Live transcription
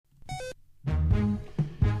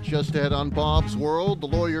Just ahead on Bob's World, the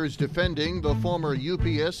lawyers defending the former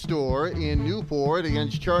UPS store in Newport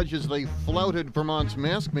against charges they flouted Vermont's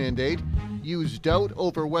mask mandate, used doubt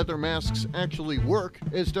over whether masks actually work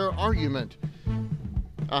as their argument.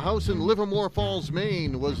 A house in Livermore Falls,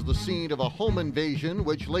 Maine was the scene of a home invasion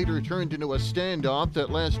which later turned into a standoff that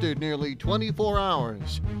lasted nearly 24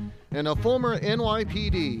 hours. And a former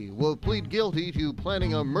NYPD will plead guilty to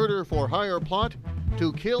planning a murder-for-hire plot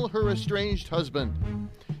to kill her estranged husband.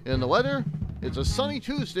 In the weather, it's a sunny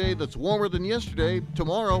Tuesday that's warmer than yesterday.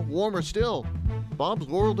 Tomorrow, warmer still. Bob's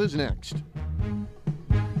World is next.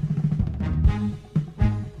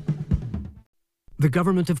 The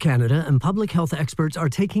Government of Canada and public health experts are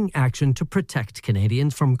taking action to protect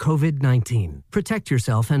Canadians from COVID-19. Protect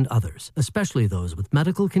yourself and others, especially those with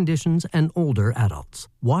medical conditions and older adults.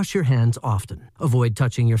 Wash your hands often. Avoid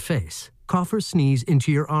touching your face. Cough or sneeze into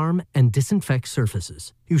your arm and disinfect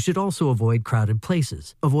surfaces. You should also avoid crowded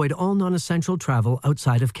places. Avoid all non-essential travel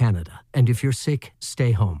outside of Canada. And if you're sick,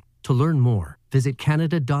 stay home. To learn more, visit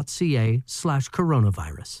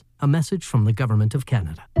canada.ca/coronavirus. A message from the Government of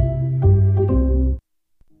Canada.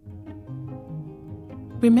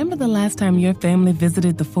 Remember the last time your family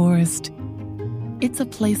visited the forest? It's a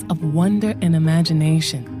place of wonder and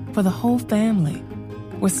imagination for the whole family,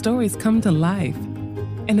 where stories come to life.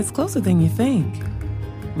 And it's closer than you think.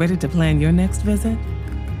 Ready to plan your next visit?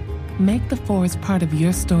 Make the forest part of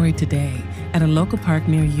your story today at a local park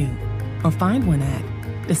near you, or find one at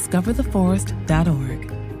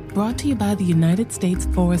discovertheforest.org. Brought to you by the United States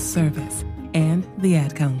Forest Service and the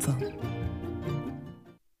Ad Council.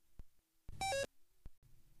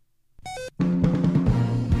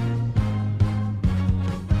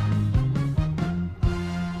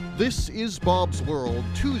 This is Bob's World,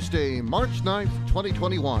 Tuesday, March 9th,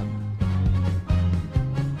 2021.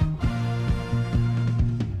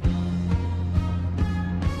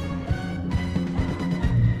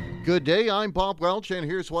 Good day, I'm Bob Welch, and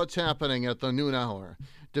here's what's happening at the noon hour.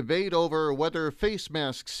 Debate over whether face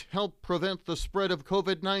masks help prevent the spread of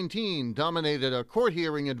COVID-19 dominated a court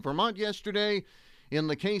hearing in Vermont yesterday in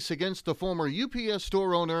the case against the former UPS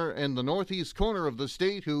store owner and the northeast corner of the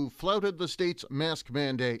state who flouted the state's mask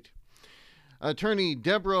mandate. Attorney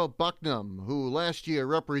Deborah Bucknam, who last year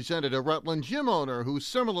represented a Rutland gym owner who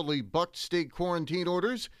similarly bucked state quarantine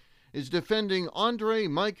orders, is defending Andre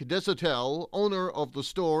Mike Desautels, owner of the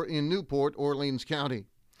store in Newport, Orleans County.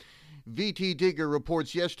 VT Digger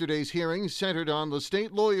reports yesterday's hearing centered on the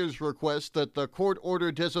state lawyer's request that the court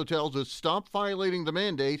order Desautels to stop violating the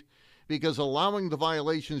mandate because allowing the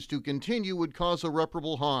violations to continue would cause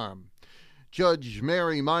irreparable harm. Judge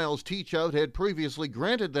Mary Miles Teachout had previously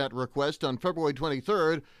granted that request on February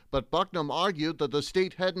 23rd, but Bucknam argued that the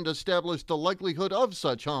state hadn't established the likelihood of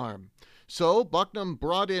such harm. So Bucknam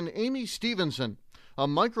brought in Amy Stevenson, a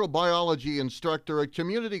microbiology instructor at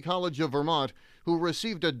Community College of Vermont who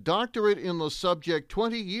received a doctorate in the subject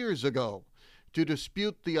 20 years ago, to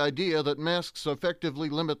dispute the idea that masks effectively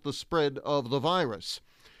limit the spread of the virus.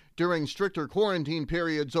 During stricter quarantine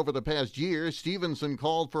periods over the past year, Stevenson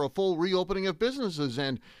called for a full reopening of businesses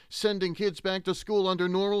and sending kids back to school under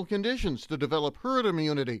normal conditions to develop herd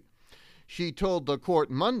immunity. She told the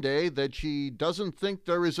court Monday that she doesn't think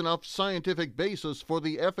there is enough scientific basis for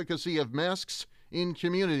the efficacy of masks in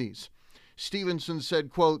communities. Stevenson said,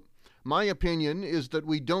 quote, "My opinion is that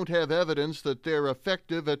we don't have evidence that they're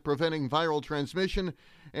effective at preventing viral transmission,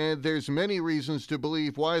 and there's many reasons to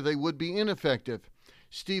believe why they would be ineffective."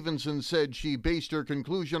 Stevenson said she based her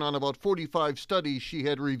conclusion on about 45 studies she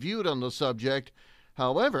had reviewed on the subject.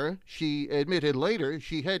 However, she admitted later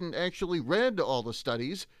she hadn't actually read all the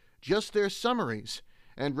studies, just their summaries,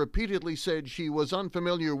 and repeatedly said she was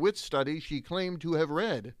unfamiliar with studies she claimed to have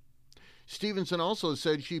read. Stevenson also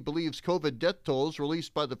said she believes COVID death tolls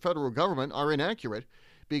released by the federal government are inaccurate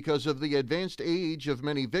because of the advanced age of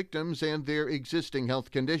many victims and their existing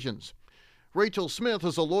health conditions. Rachel Smith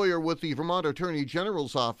is a lawyer with the Vermont Attorney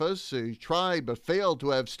General's office. She tried but failed to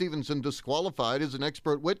have Stevenson disqualified as an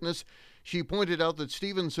expert witness. She pointed out that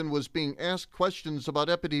Stevenson was being asked questions about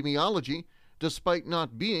epidemiology despite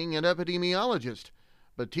not being an epidemiologist.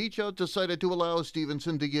 But Teachout decided to allow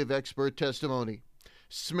Stevenson to give expert testimony.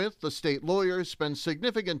 Smith, the state lawyer, spent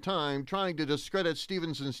significant time trying to discredit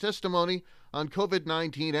Stevenson's testimony on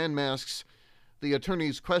COVID-19 and masks. The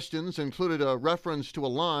attorney's questions included a reference to a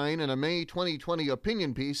line in a May 2020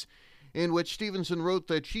 opinion piece in which Stevenson wrote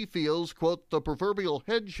that she feels, quote, "the proverbial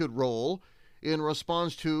head should roll" in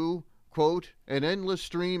response to, quote, "an endless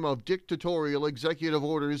stream of dictatorial executive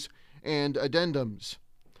orders and addendums."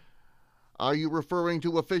 Are you referring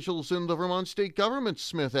to officials in the Vermont state government?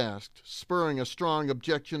 Smith asked, spurring a strong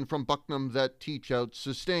objection from Bucknam that Teachout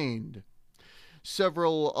sustained.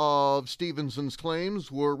 Several of Stevenson's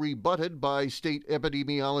claims were rebutted by state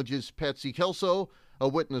epidemiologist Patsy Kelso, a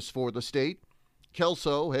witness for the state.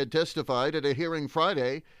 Kelso had testified at a hearing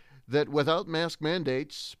Friday that without mask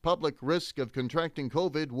mandates, public risk of contracting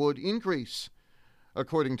COVID would increase,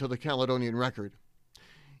 according to the Caledonian Record.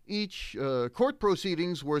 Each court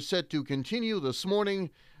proceedings were set to continue this morning,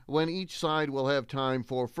 when each side will have time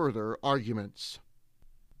for further arguments.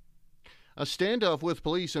 A standoff with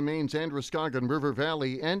police in Maine's Androscoggin River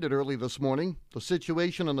Valley ended early this morning. The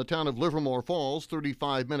situation in the town of Livermore Falls,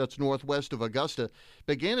 35 minutes northwest of Augusta,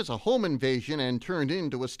 began as a home invasion and turned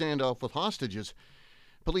into a standoff with hostages.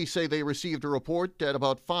 Police say they received a report at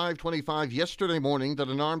about 5:25 yesterday morning that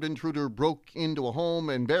an armed intruder broke into a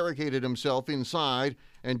home and barricaded himself inside,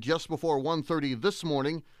 and just before 1:30 this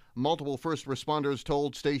morning, multiple first responders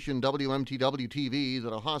told station WMTW-TV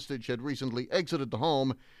that a hostage had recently exited the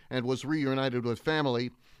home and was reunited with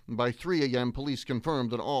family. By 3 a.m., police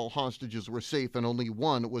confirmed that all hostages were safe and only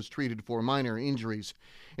one was treated for minor injuries.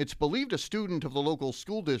 It's believed a student of the local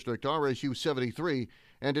school district, RSU 73,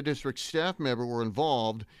 and a district staff member were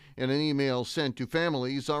involved. In an email sent to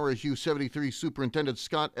families, RSU 73 Superintendent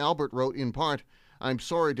Scott Albert wrote in part, "I'm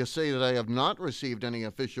sorry to say that I have not received any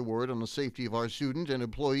official word on the safety of our student and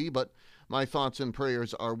employee, but my thoughts and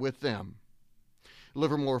prayers are with them."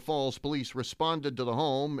 Livermore Falls police responded to the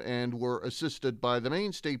home and were assisted by the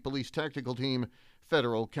Maine State Police Tactical Team,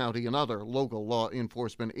 federal, county, and other local law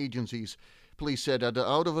enforcement agencies. Police said that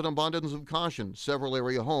out of an abundance of caution, several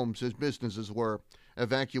area homes and businesses were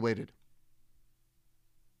evacuated.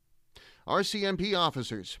 RCMP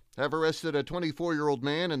officers have arrested a 24-year-old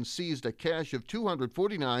man and seized a cache of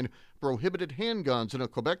 249 prohibited handguns in a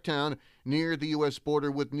Quebec town near the U.S. border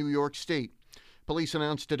with New York State. Police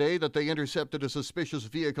announced today that they intercepted a suspicious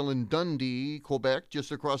vehicle in Dundee, Quebec,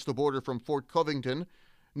 just across the border from Fort Covington,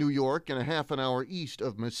 New York, and a half an hour east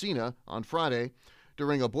of Messina on Friday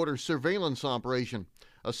during a border surveillance operation.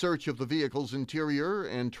 A search of the vehicle's interior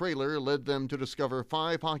and trailer led them to discover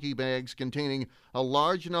 5 hockey bags containing a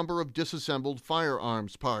large number of disassembled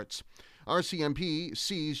firearms parts. RCMP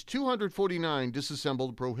seized 249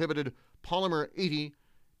 disassembled prohibited Polymer 80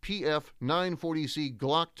 PF940C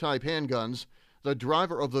Glock-type handguns. The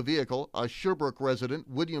driver of the vehicle, a Sherbrooke resident,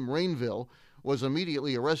 William Rainville, was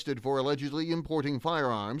immediately arrested for allegedly importing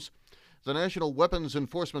firearms. The National Weapons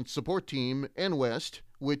Enforcement Support Team, NWEST,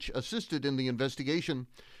 which assisted in the investigation,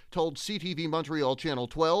 told CTV Montreal Channel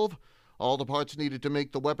 12 all the parts needed to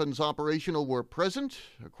make the weapons operational were present.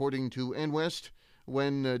 According to NWEST,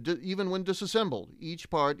 even when disassembled, each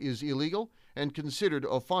part is illegal and considered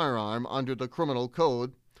a firearm under the criminal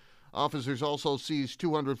code. Officers also seized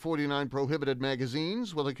 249 prohibited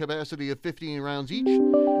magazines with a capacity of 15 rounds each,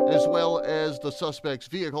 as well as the suspect's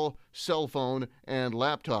vehicle, cell phone, and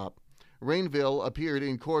laptop. Rainville appeared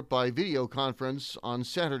in court by video conference on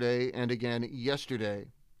Saturday and again yesterday.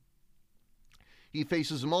 He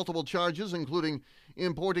faces multiple charges, including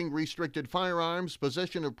importing restricted firearms,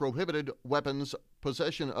 possession of prohibited weapons,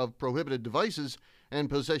 possession of prohibited devices, and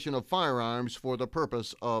possession of firearms for the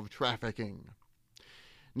purpose of trafficking.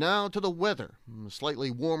 Now to the weather. Slightly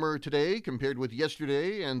warmer today compared with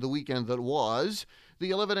yesterday and the weekend that was.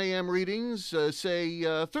 The 11 a.m. readings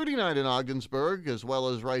say 39 in Ogdensburg, as well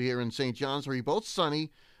as right here in St. Johnsbury, both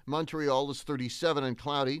sunny. Montreal is 37 and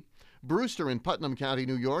cloudy. Brewster in Putnam County,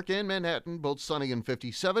 New York, and Manhattan, both sunny and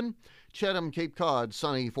 57. Chatham, Cape Cod,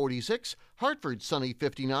 sunny 46. Hartford, sunny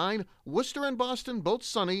 59. Worcester and Boston, both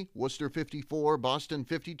sunny. Worcester 54, Boston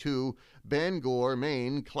 52. Bangor,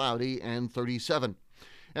 Maine, cloudy and 37.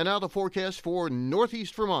 And now the forecast for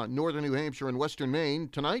northeast Vermont, northern New Hampshire, and western Maine.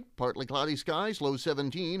 Tonight, partly cloudy skies, low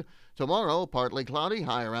 17. Tomorrow, partly cloudy,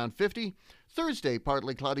 high around 50. Thursday,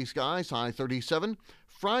 partly cloudy skies, high 37.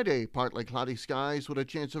 Friday, partly cloudy skies with a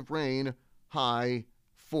chance of rain, high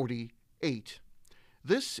 48.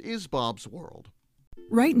 This is Bob's World.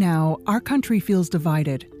 Right now, our country feels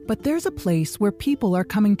divided, but there's a place where people are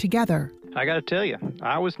coming together. I gotta tell you,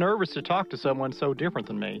 I was nervous to talk to someone so different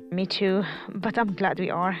than me. Me too, but I'm glad we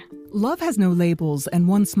are. Love Has No Labels and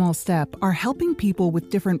One Small Step are helping people with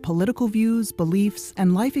different political views, beliefs,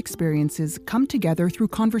 and life experiences come together through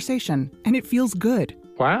conversation, and it feels good.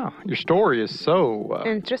 Wow, your story is so...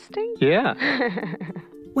 Interesting? Yeah.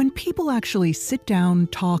 When people actually sit down,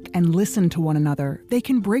 talk, and listen to one another, they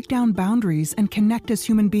can break down boundaries and connect as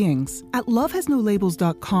human beings. At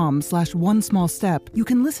lovehasnolabels.com/onesmallstep, you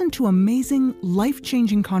can listen to amazing,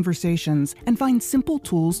 life-changing conversations and find simple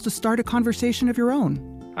tools to start a conversation of your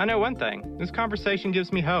own. I know one thing. This conversation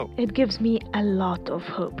gives me hope. It gives me a lot of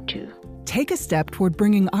hope, too. Take a step toward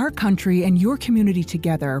bringing our country and your community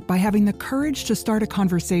together by having the courage to start a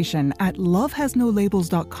conversation at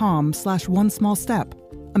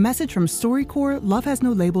lovehasnolabels.com/onesmallstep. A message from StoryCorps, Love Has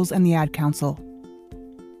No Labels, and the Ad Council.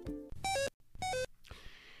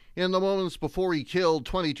 In the moments before he killed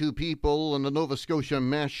 22 people in the Nova Scotia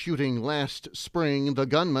mass shooting last spring, the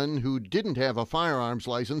gunman, who didn't have a firearms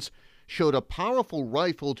license, showed a powerful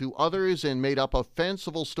rifle to others and made up a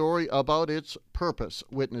fanciful story about its purpose,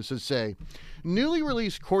 witnesses say. Newly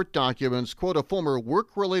released court documents quote a former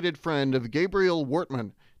work-related friend of Gabriel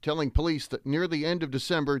Wortman, telling police that near the end of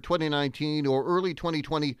December 2019 or early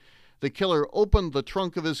 2020, the killer opened the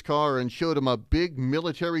trunk of his car and showed him a big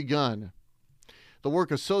military gun. The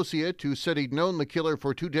work associate, who said he'd known the killer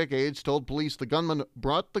for 2 decades, told police the gunman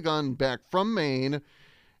brought the gun back from Maine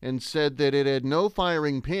and said that it had no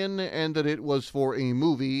firing pin and that it was for a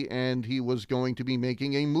movie and he was going to be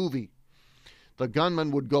making a movie. The gunman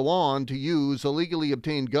would go on to use illegally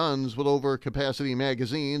obtained guns with over-capacity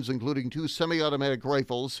magazines, including 2 semi-automatic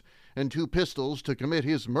rifles and 2 pistols, to commit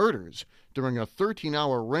his murders during a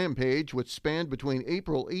 13-hour rampage which spanned between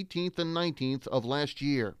April 18th and 19th of last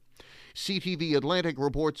year. CTV Atlantic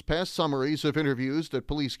reports past summaries of interviews that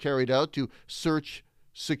police carried out to search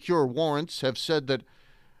secure warrants have said that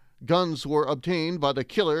guns were obtained by the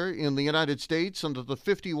killer in the United States and that the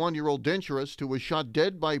 51-year-old denturist who was shot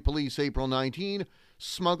dead by police April 19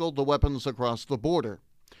 smuggled the weapons across the border.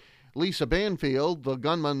 Lisa Banfield, the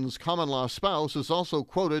gunman's common-law spouse, is also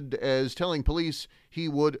quoted as telling police he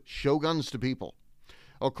would show guns to people.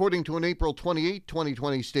 According to an April 28,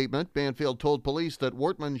 2020 statement, Banfield told police that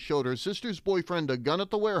Wortman showed her sister's boyfriend a gun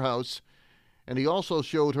at the warehouse, and he also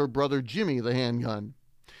showed her brother Jimmy the handgun.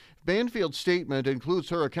 Banfield's statement includes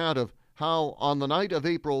her account of how, on the night of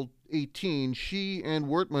April 18, she and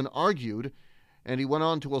Wortman argued, and he went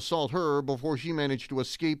on to assault her before she managed to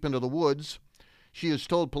escape into the woods. She has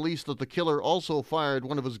told police that the killer also fired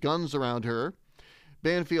one of his guns around her.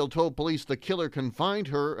 Banfield told police the killer confined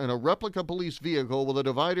her in a replica police vehicle with a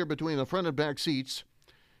divider between the front and back seats.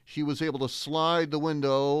 She was able to slide the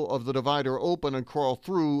window of the divider open and crawl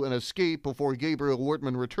through and escape before Gabriel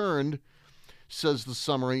Wortman returned, says the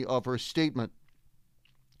summary of her statement.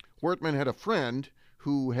 Wortman had a friend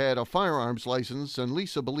who had a firearms license, and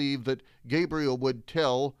Lisa believed that Gabriel would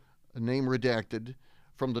tell, a name redacted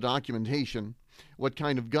from the documentation, what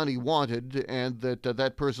kind of gun he wanted, and that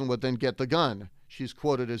that person would then get the gun. She's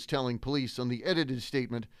quoted as telling police in the edited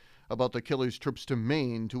statement about the killer's trips to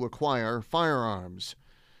Maine to acquire firearms.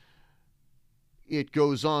 It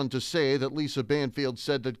goes on to say that Lisa Banfield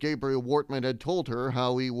said that Gabriel Wortman had told her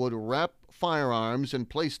how he would wrap firearms and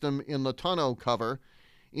place them in the tonneau cover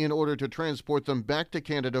in order to transport them back to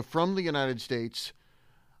Canada from the United States.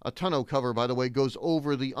 A tonneau cover, by the way, goes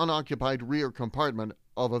over the unoccupied rear compartment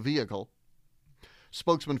of a vehicle.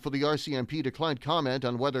 Spokesman for the RCMP declined comment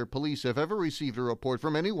on whether police have ever received a report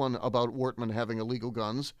from anyone about Wortman having illegal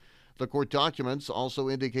guns. The court documents also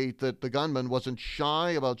indicate that the gunman wasn't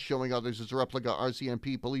shy about showing others his replica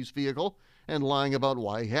RCMP police vehicle and lying about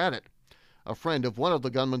why he had it. A friend of one of the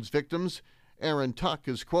gunman's victims, Aaron Tuck,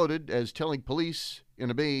 is quoted as telling police in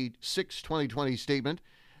a May 6, 2020 statement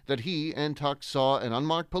that he and Tuck saw an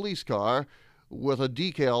unmarked police car with a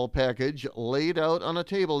decal package laid out on a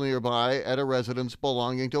table nearby at a residence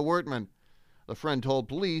belonging to Wortman. The friend told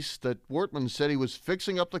police that Wortman said he was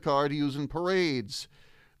fixing up the car to use in parades.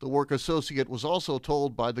 The work associate was also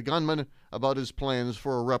told by the gunman about his plans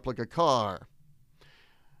for a replica car.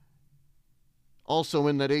 Also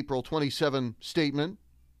in that April 27 statement,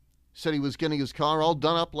 said he was getting his car all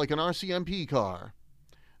done up like an RCMP car.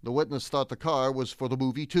 The witness thought the car was for the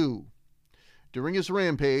movie too. During his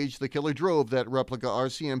rampage, the killer drove that replica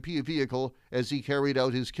RCMP vehicle as he carried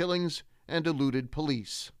out his killings and eluded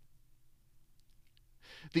police.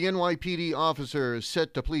 The NYPD officer is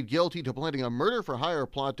set to plead guilty to planning a murder-for-hire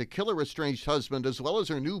plot to kill her estranged husband as well as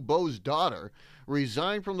her new beau's daughter,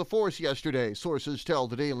 resigned from the force yesterday, sources tell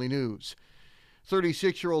the Daily News.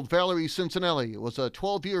 36-year-old Valerie Cincinnelli was a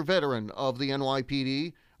 12-year veteran of the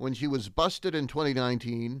NYPD when she was busted in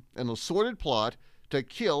 2019 in a sordid plot to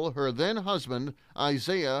kill her then-husband,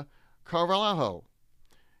 Isaiah Carvalho.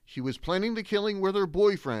 She was planning the killing with her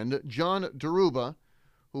boyfriend, John Deruba,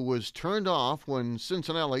 who was turned off when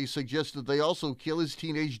Cincinnelli suggested they also kill his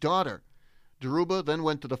teenage daughter. Deruba then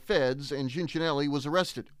went to the feds, and Cincinnelli was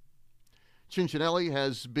arrested. Cincinnelli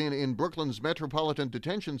has been in Brooklyn's Metropolitan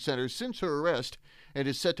Detention Center since her arrest and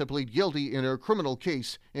is set to plead guilty in her criminal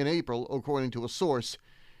case in April, according to a source.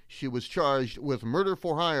 She was charged with murder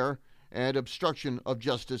for hire and obstruction of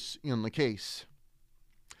justice in the case.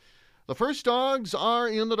 The first dogs are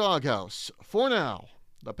in the doghouse. For now,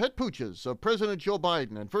 the pet pooches of President Joe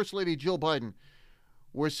Biden and First Lady Jill Biden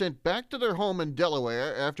were sent back to their home in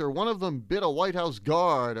Delaware after one of them bit a White House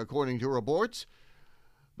guard, according to reports.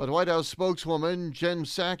 But White House spokeswoman Jen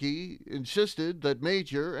Psaki insisted that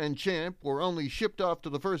Major and Champ were only shipped off to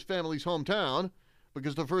the first family's hometown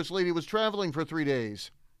because the First Lady was traveling for 3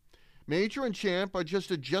 days. Major and Champ are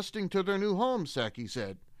just adjusting to their new home, Psaki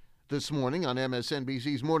said this morning on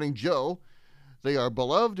MSNBC's Morning Joe. They are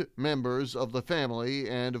beloved members of the family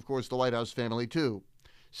and, of course, the White House family, too.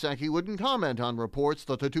 Psaki wouldn't comment on reports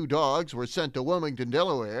that the two dogs were sent to Wilmington,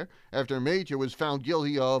 Delaware, after Major was found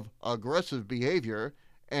guilty of aggressive behavior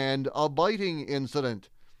and a biting incident.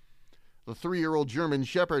 The 3-year-old German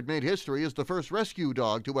Shepherd made history as the first rescue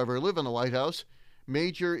dog to ever live in the White House.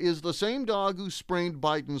 Major is the same dog who sprained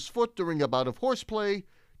Biden's foot during a bout of horseplay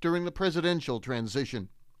during the presidential transition.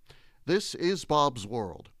 This is Bob's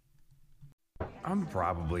World. I'm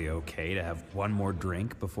probably okay to have one more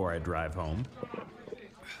drink before I drive home.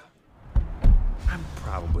 I'm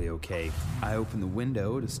probably okay. I open the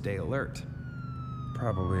window to stay alert.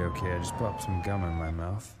 Probably okay. I just popped some gum in my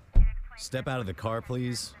mouth. Step out of the car,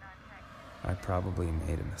 please. I probably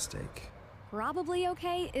made a mistake. Probably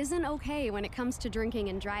okay isn't okay when it comes to drinking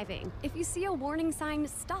and driving. If you see a warning sign,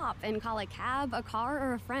 stop and call a cab, a car,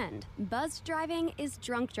 or a friend. Buzzed driving is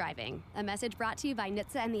drunk driving. A message brought to you by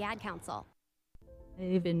NHTSA and the Ad Council.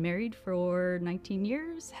 I've been married for 19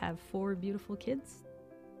 years, have 4 beautiful kids.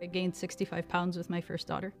 I gained 65 pounds with my first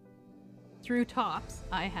daughter. Through TOPS,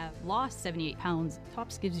 I have lost 78 pounds.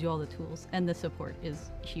 TOPS gives you all the tools, and the support is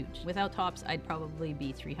huge. Without TOPS, I'd probably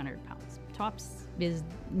be 300 pounds. TOPS is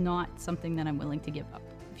not something that I'm willing to give up.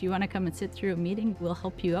 If you want to come and sit through a meeting, we'll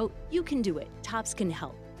help you out. You can do it. TOPS can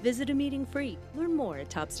help. Visit a meeting free. Learn more at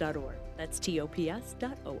tops.org. That's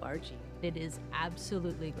tops.org. It is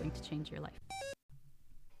absolutely going to change your life.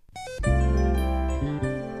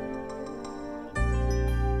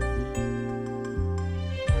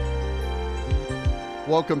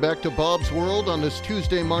 Welcome back to Bob's World on this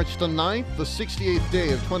Tuesday, March the 9th, the 68th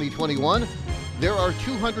day of 2021. There are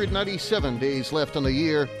 297 days left in the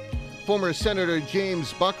year. Former Senator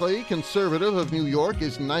James Buckley, conservative of New York,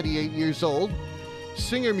 is 98 years old.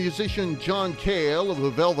 Singer-musician John Cale of the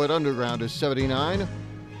Velvet Underground is 79.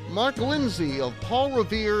 Mark Lindsay of Paul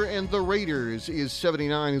Revere and the Raiders is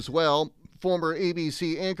 79 as well. Former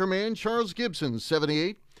ABC anchorman Charles Gibson,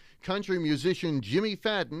 78. Country musician Jimmy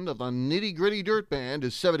Fadden of the Nitty Gritty Dirt Band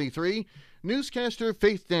is 73. Newscaster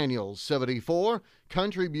Faith Daniels, 74.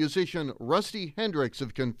 Country musician Rusty Hendricks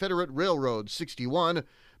of Confederate Railroad, 61.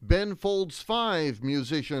 Ben Folds 5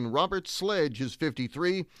 musician Robert Sledge is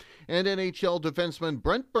 53. And NHL defenseman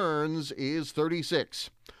Brent Burns is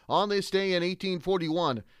 36. On this day in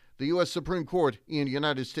 1841, the U.S. Supreme Court in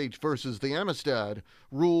United States versus the Amistad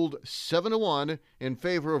ruled 7-1 in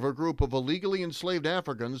favor of a group of illegally enslaved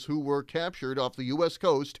Africans who were captured off the U.S.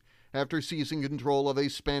 coast after seizing control of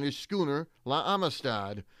a Spanish schooner, La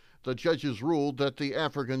Amistad. The judges ruled that the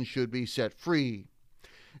Africans should be set free.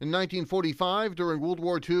 In 1945, during World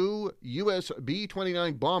War II, U.S.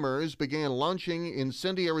 B-29 bombers began launching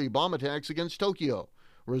incendiary bomb attacks against Tokyo,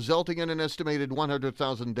 resulting in an estimated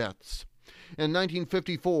 100,000 deaths. In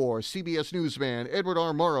 1954, CBS newsman Edward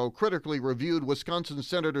R. Murrow critically reviewed Wisconsin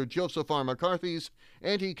Senator Joseph R. McCarthy's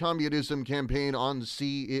anti-communism campaign on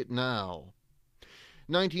See It Now.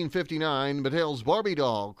 1959, Mattel's Barbie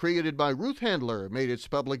doll, created by Ruth Handler, made its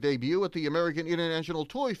public debut at the American International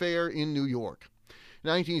Toy Fair in New York.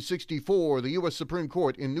 1964, the U.S. Supreme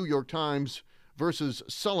Court in New York Times versus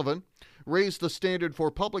Sullivan raised the standard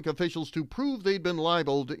for public officials to prove they'd been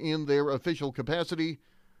libeled in their official capacity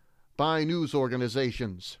by news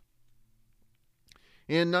organizations.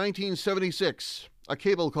 In 1976, a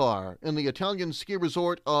cable car in the Italian ski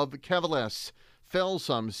resort of Cavallese fell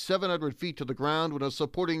some 700 feet to the ground when a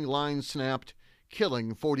supporting line snapped,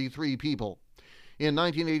 killing 43 people. In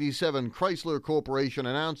 1987, Chrysler Corporation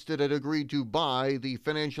announced it had agreed to buy the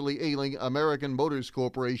financially ailing American Motors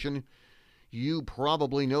Corporation. You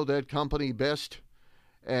probably know that company best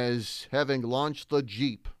as having launched the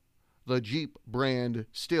Jeep brand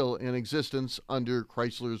still in existence under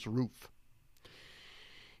Chrysler's roof.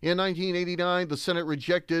 In 1989, the Senate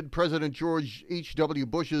rejected President George H.W.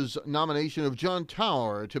 Bush's nomination of John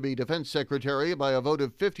Tower to be Defense Secretary by a vote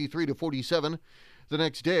of 53 to 47. The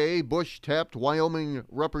next day, Bush tapped Wyoming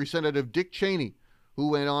Representative Dick Cheney, who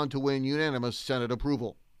went on to win unanimous Senate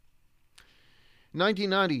approval.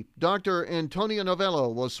 1990, Dr. Antonia Novello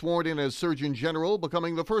was sworn in as Surgeon General,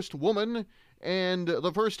 becoming the first woman and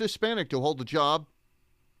the first Hispanic to hold the job.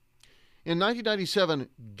 In 1997,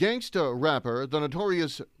 gangsta rapper, the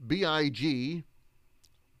notorious B.I.G.,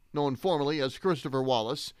 known formerly as Christopher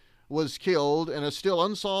Wallace, was killed in a still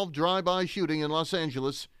unsolved drive-by shooting in Los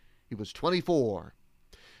Angeles. He was 24.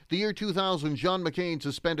 The year 2000, John McCain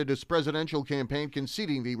suspended his presidential campaign,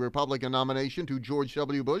 conceding the Republican nomination to George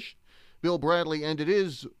W. Bush. Bill Bradley ended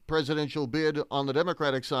his presidential bid on the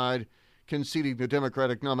Democratic side, conceding the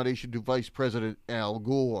Democratic nomination to Vice President Al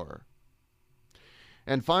Gore.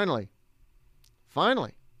 And finally,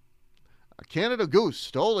 a Canada goose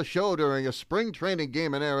stole a show during a spring training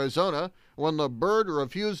game in Arizona when the bird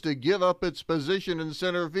refused to give up its position in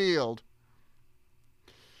center field.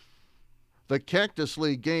 The Cactus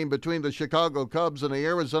League game between the Chicago Cubs and the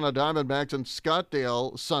Arizona Diamondbacks in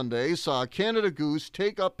Scottsdale Sunday saw a Canada goose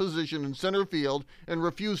take up position in center field and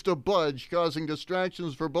refuse to budge, causing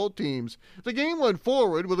distractions for both teams. The game went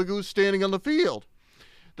forward with the goose standing on the field.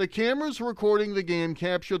 The cameras recording the game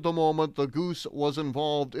captured the moment the goose was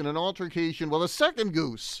involved in an altercation with a second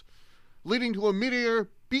goose, leading to a mid-air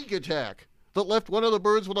beak attack that left one of the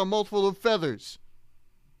birds with a mouthful of feathers.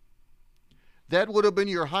 That would have been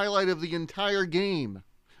your highlight of the entire game.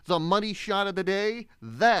 The money shot of the day?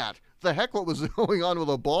 That. The heck what was going on with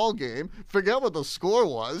a ball game? Forget what the score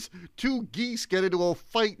was. Two geese get into a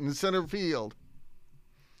fight in center field.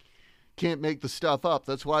 Can't make the stuff up.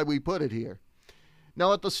 That's why we put it here.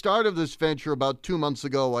 Now, at the start of this venture about 2 months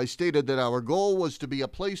ago, I stated that our goal was to be a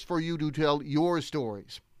place for you to tell your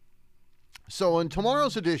stories. So in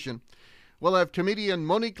tomorrow's edition, we'll have comedian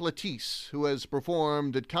Monique Latisse, who has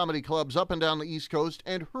performed at comedy clubs up and down the East Coast,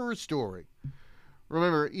 and her story.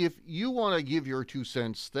 Remember, if you want to give your 2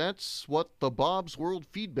 cents, that's what the Bob's World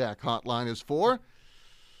Feedback Hotline is for.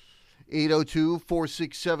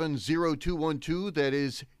 802-467-0212. That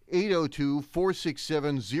is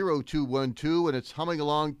 802-467-0212, and it's humming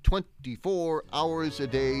along 24 hours a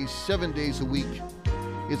day, 7 days a week.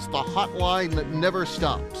 It's the hotline that never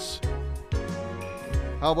stops.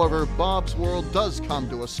 However, Bob's World does come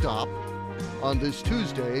to a stop on this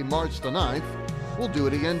Tuesday, March the 9th. We'll do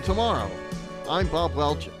it again tomorrow. I'm Bob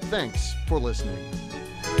Welch. Thanks for listening.